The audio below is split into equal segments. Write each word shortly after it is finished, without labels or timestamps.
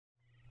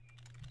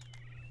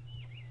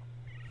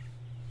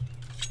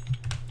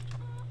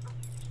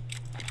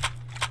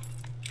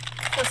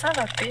sent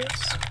la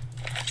pisse.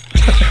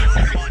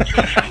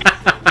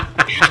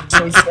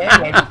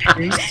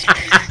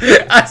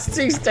 Ah,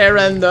 c'était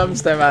random,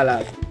 c'était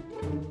malade.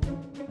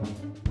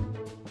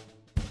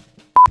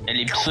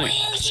 Elle est pissée.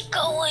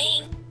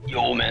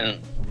 Yo, man.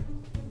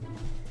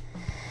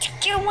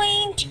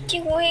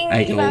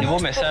 Hey, gros. Nouveau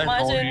message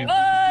pour lui.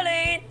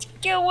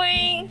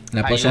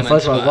 La prochaine fois,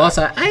 je vais le voir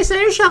ça. Hey,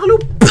 salut Charlot!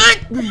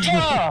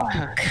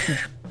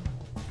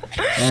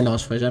 Eh non,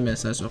 je ferai jamais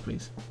ça,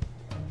 surprise.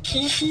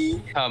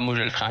 Ah, moi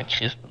je le ferai en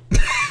crisp.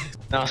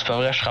 Non, c'est pas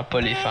vrai, je frappe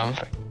pas les femmes.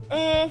 Fait.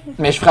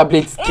 Mais je frappe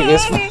les petites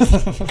crisps.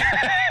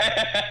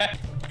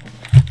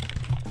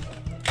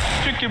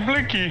 Check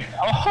bloqué.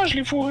 Oh, je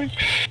l'ai fourré.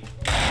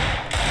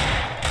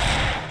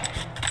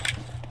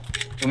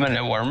 Oh, man,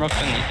 le warm-up,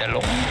 il était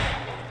long.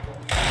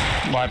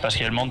 Ouais, parce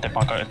que le monde t'es pas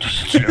encore tout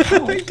si tu le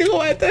fous.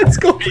 Gros, attends, tu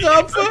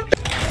comprends pas?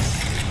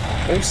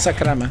 Oh,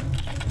 sacrament.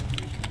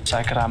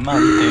 Sacrament,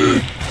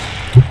 t'es.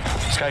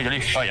 Sky,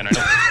 allez. Ah, y'en a un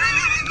autre.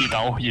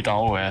 Il est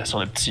en haut, sur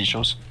les petites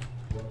choses.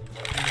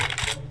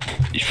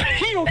 Il fait.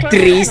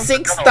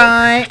 360!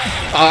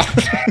 Ah!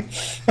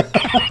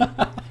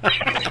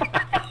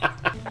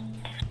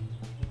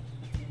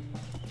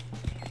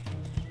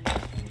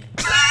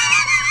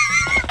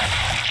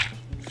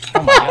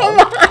 Oh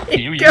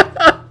my god!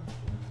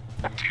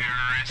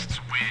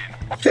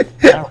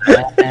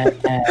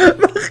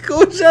 Marco,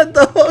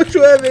 j'adore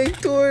jouer avec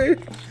toi!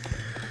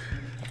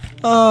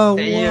 Oh,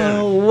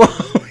 wow, wow!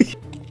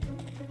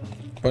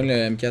 Prends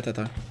le M4 à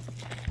terre.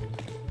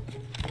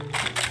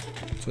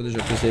 Tu vas déjà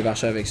plus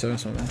démarcher avec ça en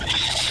ce moment.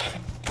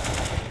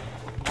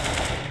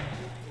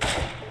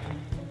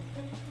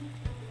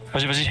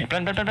 Vas-y, vas-y,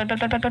 plane. Qu'est-ce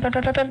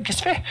que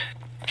tu fais?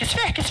 Qu'est-ce que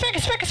tu fais?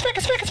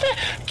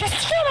 Qu'est-ce que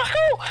tu fais,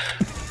 Marco?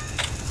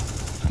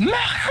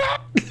 Marco!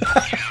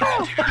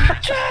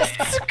 Qu'est-ce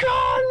que tu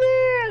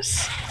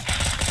calisses?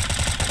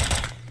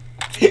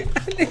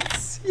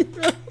 Alexis!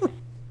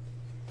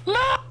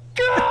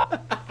 Marco!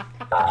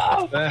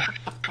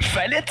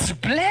 Fallait que tu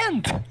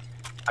plantes!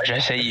 Ah, j'ai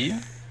essayé.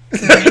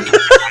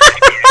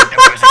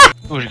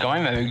 Oh, j'ai quand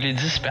même aveuglé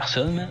 10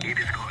 personnes, man.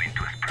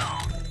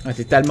 Ah,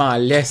 t'es tellement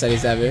laisse à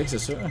les aveugles, c'est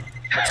sûr.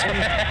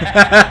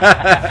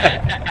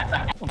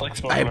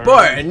 Hey,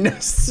 pas un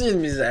hostile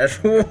mise à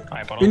jour.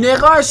 Une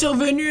erreur est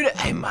survenue.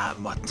 Hey, ma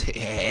moté.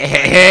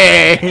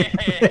 Hey,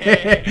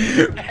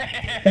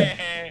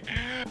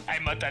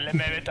 moto, le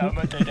même état,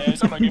 moto,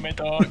 ça m'a gagné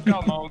méthode.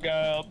 Comment on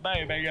garde?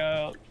 Ben,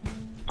 garde.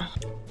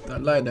 T'as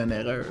l'air d'une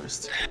erreur,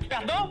 c'est.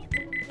 Pardon?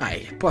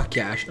 Hey, pas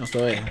cash, non, c'est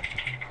vrai.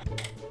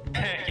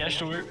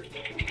 Cache-toi.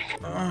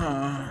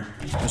 Ah,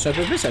 je suis un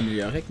peu plus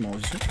amélioré que mon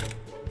visu.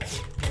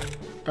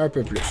 Un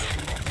peu plus.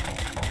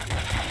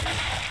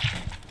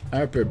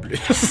 Un peu plus.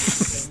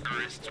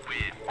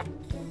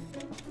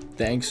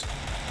 Thanks.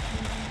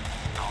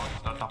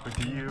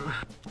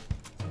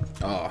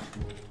 Oh.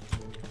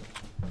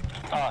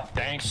 Ah,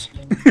 thanks.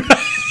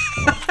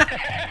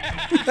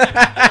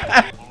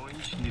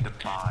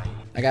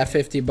 I got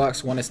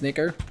 $50, want a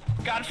snicker?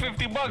 Got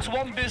 $50,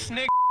 one this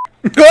nigga.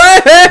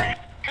 Ouais!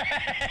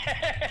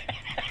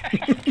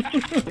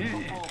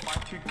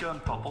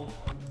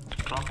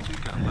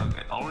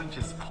 Orange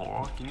is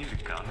poor. You need a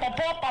gun.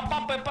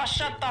 Papa,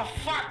 shut the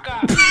fuck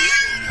up.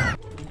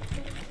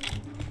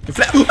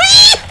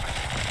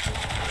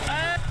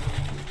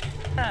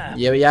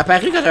 Il a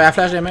apparu quand j'avais la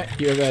flash des mains.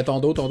 Il avait ton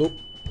dos.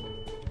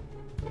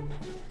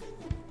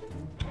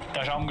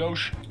 Ta jambe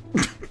gauche.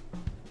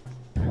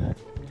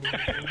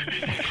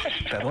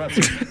 Ta droite.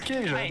 Ok,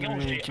 Hey, gros,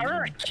 j'ai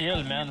un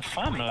kill, man.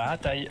 Femme là,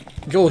 taille.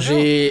 Gros,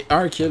 j'ai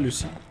un kill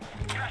aussi.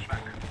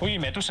 Oui,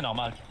 mais toi, c'est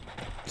normal.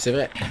 C'est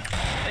vrai.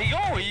 Hey,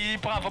 gros, il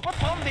va pas te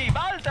prendre des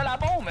balles, t'as la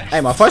bombe.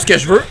 Hey, m'a faire ce que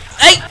je veux.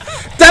 Hey!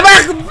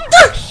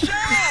 Tabarnak!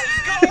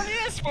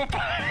 Faut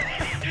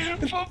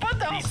pas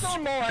danser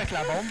mort avec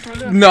la bombe, toi,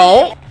 là.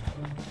 Non!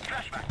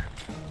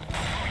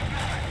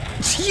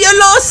 Il a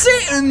lancé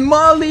une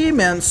molly,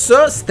 man!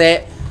 Ça,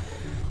 c'était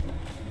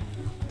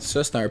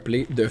un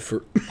play de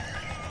feu.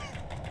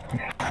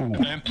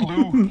 Un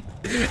plou.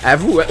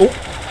 Avoue, ouais. Oh!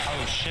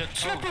 Oh shit.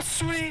 Tu l'as pas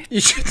sué.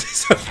 Il chutait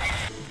ça.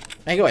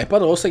 Hey, gars, y'a pas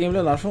de drôle ce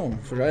game-là dans le fond.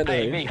 Faut que j'arrête de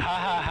Hey, rire. mec,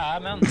 ha,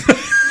 man.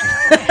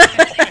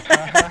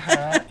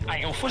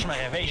 Hey, gros, faut que je me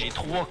réveille, j'ai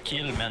 3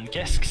 kills, man.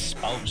 Qu'est-ce qui se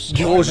passe?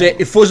 Gros,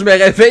 il faut que je me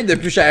réveille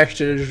depuis que j'ai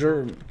acheté le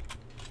jeu.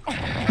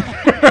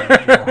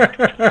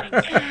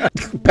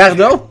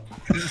 Pardon?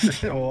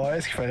 Ouais,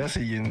 ce qu'il fallait,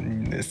 c'est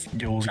une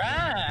grosse.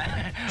 Ah!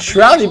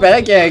 Shroud, il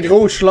paraît qu'il y a un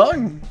gros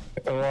schlong.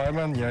 Ouais,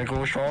 man, il y a un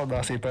gros shroud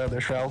dans ses paires de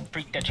shroud.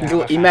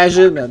 Gros,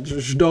 imagine, man,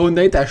 je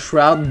donate à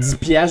Shroud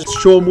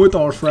 10$, show-moi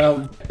ton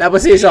Shroud. Là,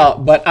 après, c'est genre,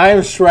 but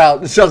I'm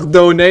Shroud. Genre,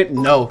 donate,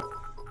 no.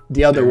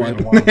 The other one.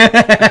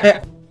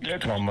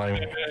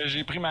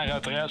 J'ai pris ma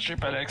retraite chez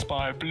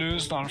Palexpert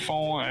Plus. Dans le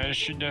fond, je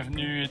suis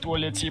devenu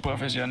toiletier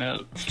professionnel.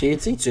 J'ai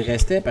dit que tu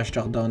restais parce que je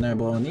te redonnais un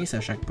brownies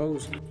à chaque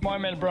pause. Moi,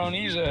 mais le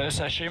brownies,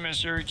 sachez,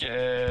 monsieur, que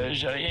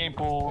j'ai rien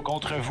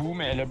contre vous,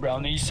 mais le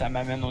brownies, ça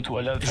m'amène aux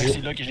toilettes. Fait que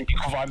c'est là que j'ai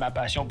découvert ma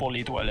passion pour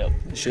les toilettes.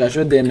 Je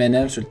rajoute des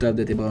M&M sur le top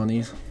de tes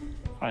brownies.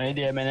 Ouais,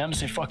 des M&M,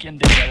 c'est fucking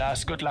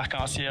dégueulasse. Goûte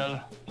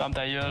l'arc-en-ciel. Ferme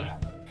ta gueule.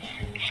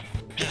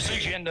 Je sais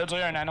que je viens de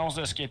dire une annonce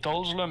de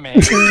Skittles, là, mais...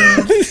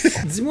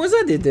 Dis-moi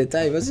ça des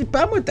détails, vas-y,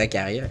 parle-moi de ta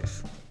carrière.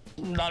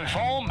 Dans le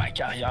fond, ma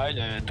carrière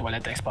de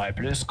Toilette Expert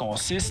Plus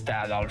consiste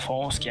à, dans le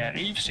fond, ce qui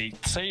arrive, c'est,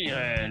 tu sais,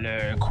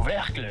 le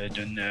couvercle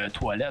d'une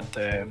toilette,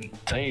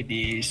 tu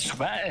sais,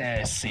 souvent,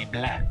 c'est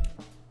blanc.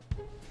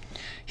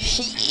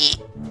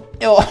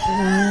 Oh,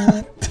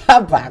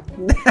 tabarnak!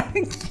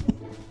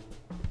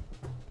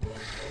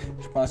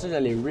 Je pensais que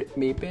j'allais rip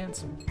mes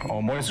pants.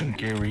 Au moins, c'est une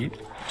guérit.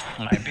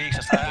 Ouais, pis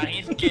ça sert à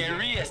rien de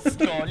carry, est-ce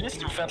que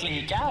si vous faites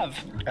les caves?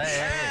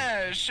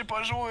 Je sais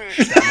pas jouer.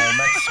 C'est à mon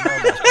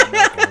maximum.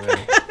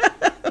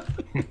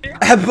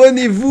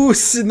 Abonnez-vous,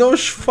 sinon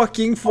je suis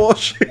fucking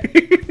fâché.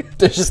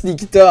 T'as juste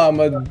Nikita en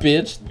mode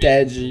bitch,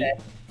 Tadji.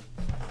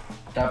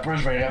 T'as peu,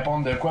 je vais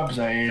répondre de quoi, vous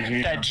allez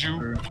rire.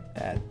 Tadjou.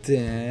 Attends.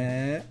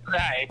 Ouais,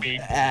 pis.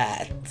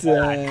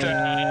 Attends.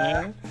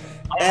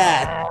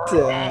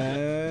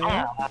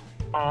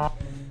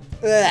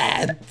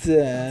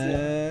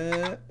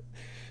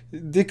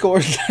 Dès qu'on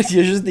il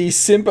y a juste des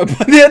simps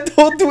abonnés à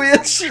ton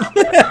Twitch.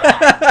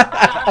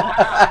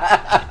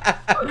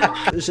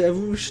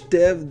 J'avoue, je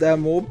t'aime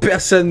d'amour,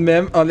 personne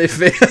m'aime, en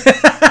effet.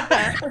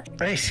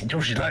 Hey, sinon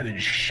j'ai l'air d'une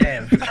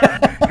chèvre.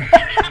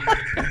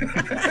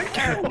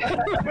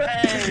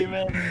 Hey,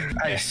 man.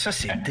 Hey, ça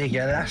c'est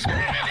dégueulasse.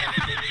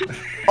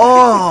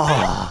 Oh!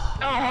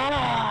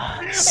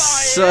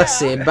 Ça,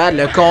 c'est bad.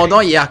 Le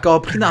condom, il est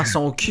encore pris dans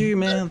son cul,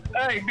 man.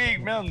 Hey,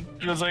 big man.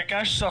 Je veux dire,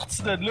 quand je suis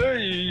sorti de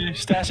là,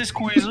 c'était assez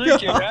squeezé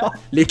que.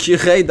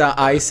 L'écureuil dans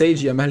Ice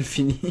Age, il a mal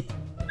fini.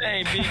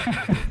 Hey, big.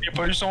 Il a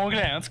pas eu son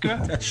gland, en tout cas.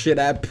 Shit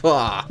à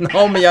pas.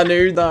 Non, mais il y en a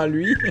eu dans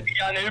lui. Il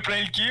y en a eu plein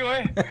le cul,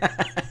 ouais.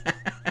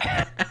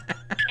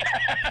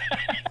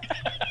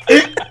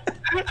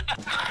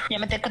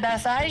 Yamate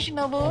kudasai,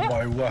 Shinobu. Oh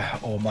my wa,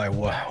 oh my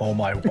wa, oh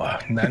my wa.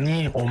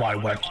 Nani, oh my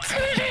wa.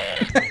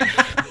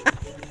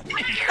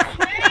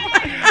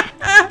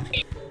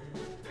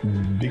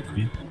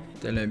 Biscuit.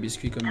 Tel un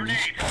biscuit comme lui.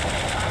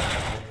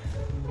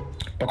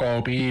 Pas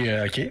compris,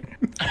 ok.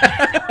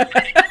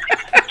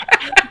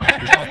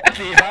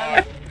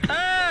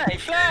 Ah, il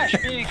flash,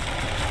 big.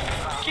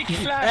 Qui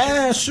flash?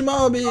 Ah, je suis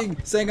mort, Big.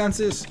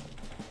 56.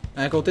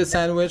 À côté de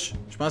sandwich.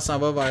 Je pense que ça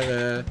va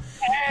vers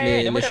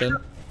les chaînes.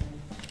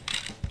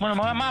 Moi,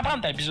 m'en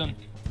prendre ta bisoune.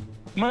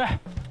 Moi,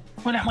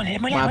 On va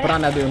en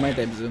prendre à deux mains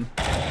ta bisoune.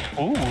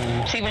 Oh.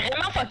 C'est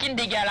vraiment fucking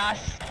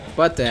dégueulasse.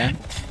 Pas tant.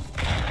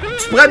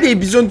 Tu prends des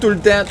bisounes tout le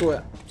temps,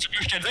 toi. Tu veux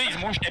que je te dise,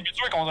 moi, je suis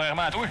habitué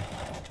contrairement à toi.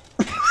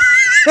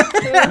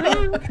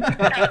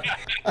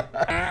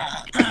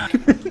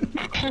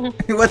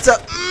 What's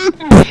up?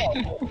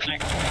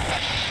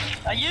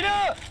 Ah, il est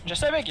là! Je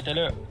savais qu'il était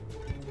là.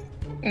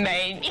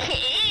 Mais.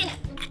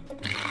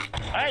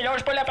 Hey,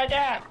 lâche pas la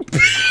patate!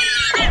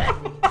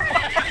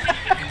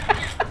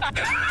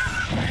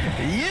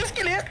 Yes,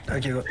 qu'il est!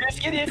 Ok, go. Est-ce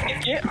qu'il est?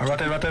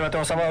 Rotate,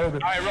 on s'en va.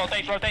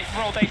 Alright, rotate,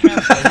 man.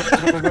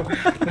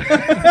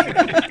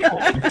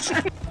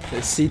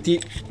 C'était.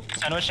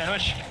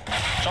 Sandwich.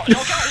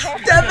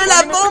 T'avais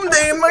la bombe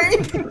des mains!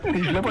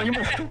 Je l'ai pas eu,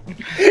 mon fou.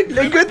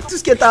 Le gars, tout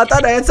ce que t'entends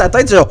derrière de sa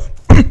tête, c'est genre.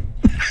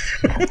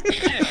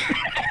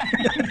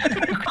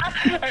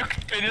 Un coup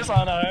de pénis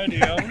en arrière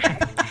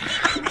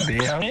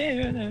des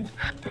hanches.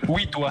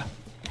 Oui, toi.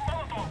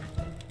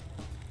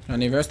 J'en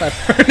ai vu un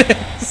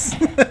Snapperless.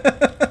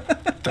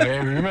 T'aurais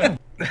vu, man?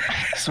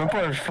 C'est même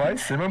pas un fight,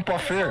 c'est même pas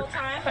fair.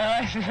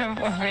 Ouais, c'est même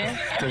pas vrai.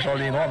 C'était genre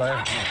les noirs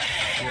d'ailleurs.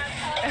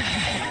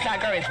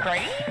 D'accord, it's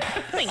great.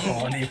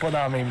 On n'est pas dans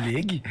la même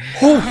ligue.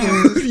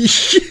 Holy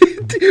shit!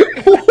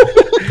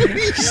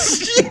 Holy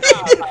shit!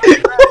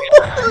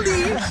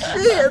 Holy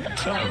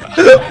shit!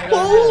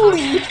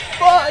 Holy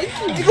fuck!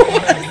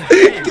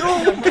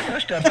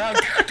 Je te parle.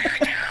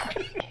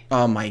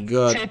 Oh my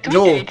god. C'est tout qui a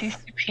Gros, été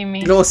supprimé.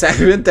 gros, ça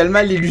ruine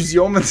tellement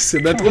l'illusion, mais c'est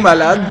bien trop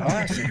malade.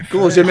 Ouais, c'est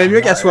Gros, j'aimais mieux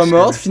qu'elle soit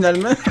morte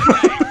finalement.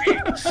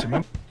 C'est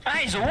même.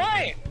 Hey,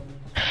 Zoé!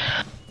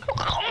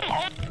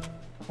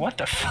 What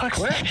the fuck?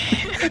 Ouais.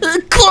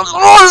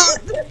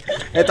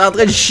 Elle est en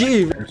train de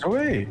chier.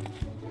 Oui.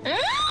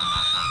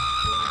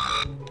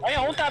 Hey,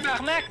 on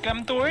tabarnak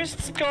comme toi, c'est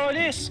petit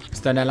calice!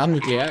 C'est une alarme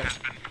nucléaire.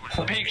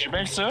 Big, j'ai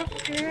bien ça.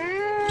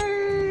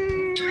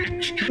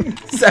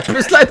 Ça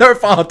peut se l'être un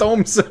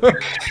fantôme, ça.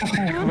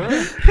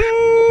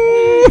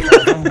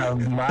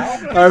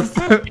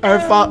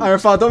 un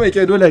fantôme avec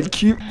un doigt dans le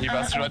cul. Il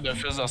va se jouer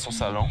d'office dans son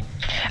salon.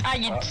 Ah,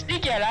 il est-tu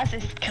dégueulasse,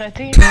 c'est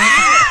crotté?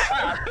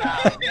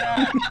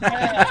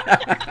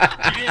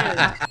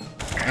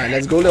 Ah,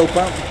 let's go, Lil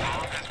Pump.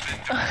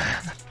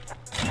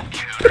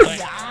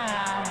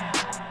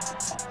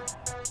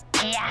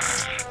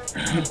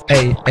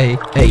 Hey.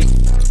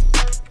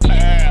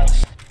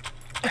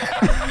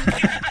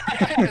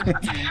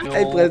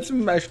 Hey, pourrais-tu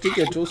m'acheter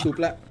quelque chose, s'il vous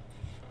plaît?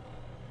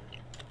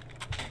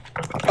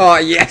 Oh,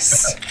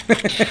 yes!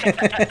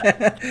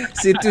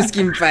 C'est tout ce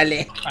qu'il me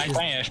fallait. Hey,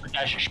 ben,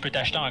 je peux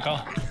t'acheter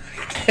encore.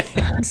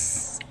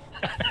 Qu'est-ce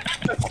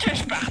que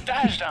je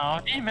partage dans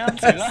la vie, man?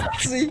 C'est là.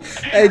 Si.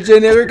 Être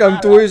généreux comme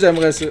toi,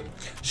 j'aimerais ça.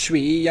 Je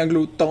suis un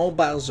glouton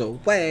barjo,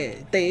 ouais.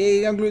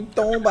 T'es un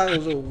glouton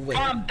barjo, ouais.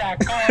 Comme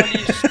d'accord,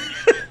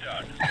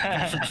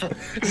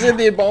 J'ai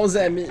des bons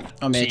amis.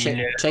 Oh, mais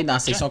J'ai check dans la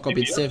section Just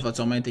compétitive, va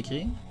sûrement être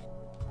écrit.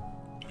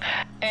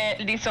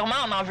 Les sûrement,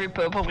 on n'en veut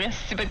pas. Pour vrai,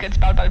 si tu sais pas de quoi tu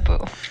parles, parle pas.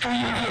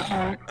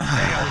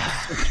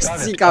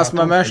 Si qu'en ce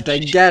moment, je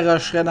te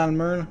garocherais dans le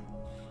mur.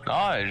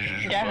 Ah,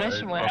 je.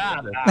 Garoche-moi.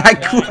 À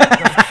quoi?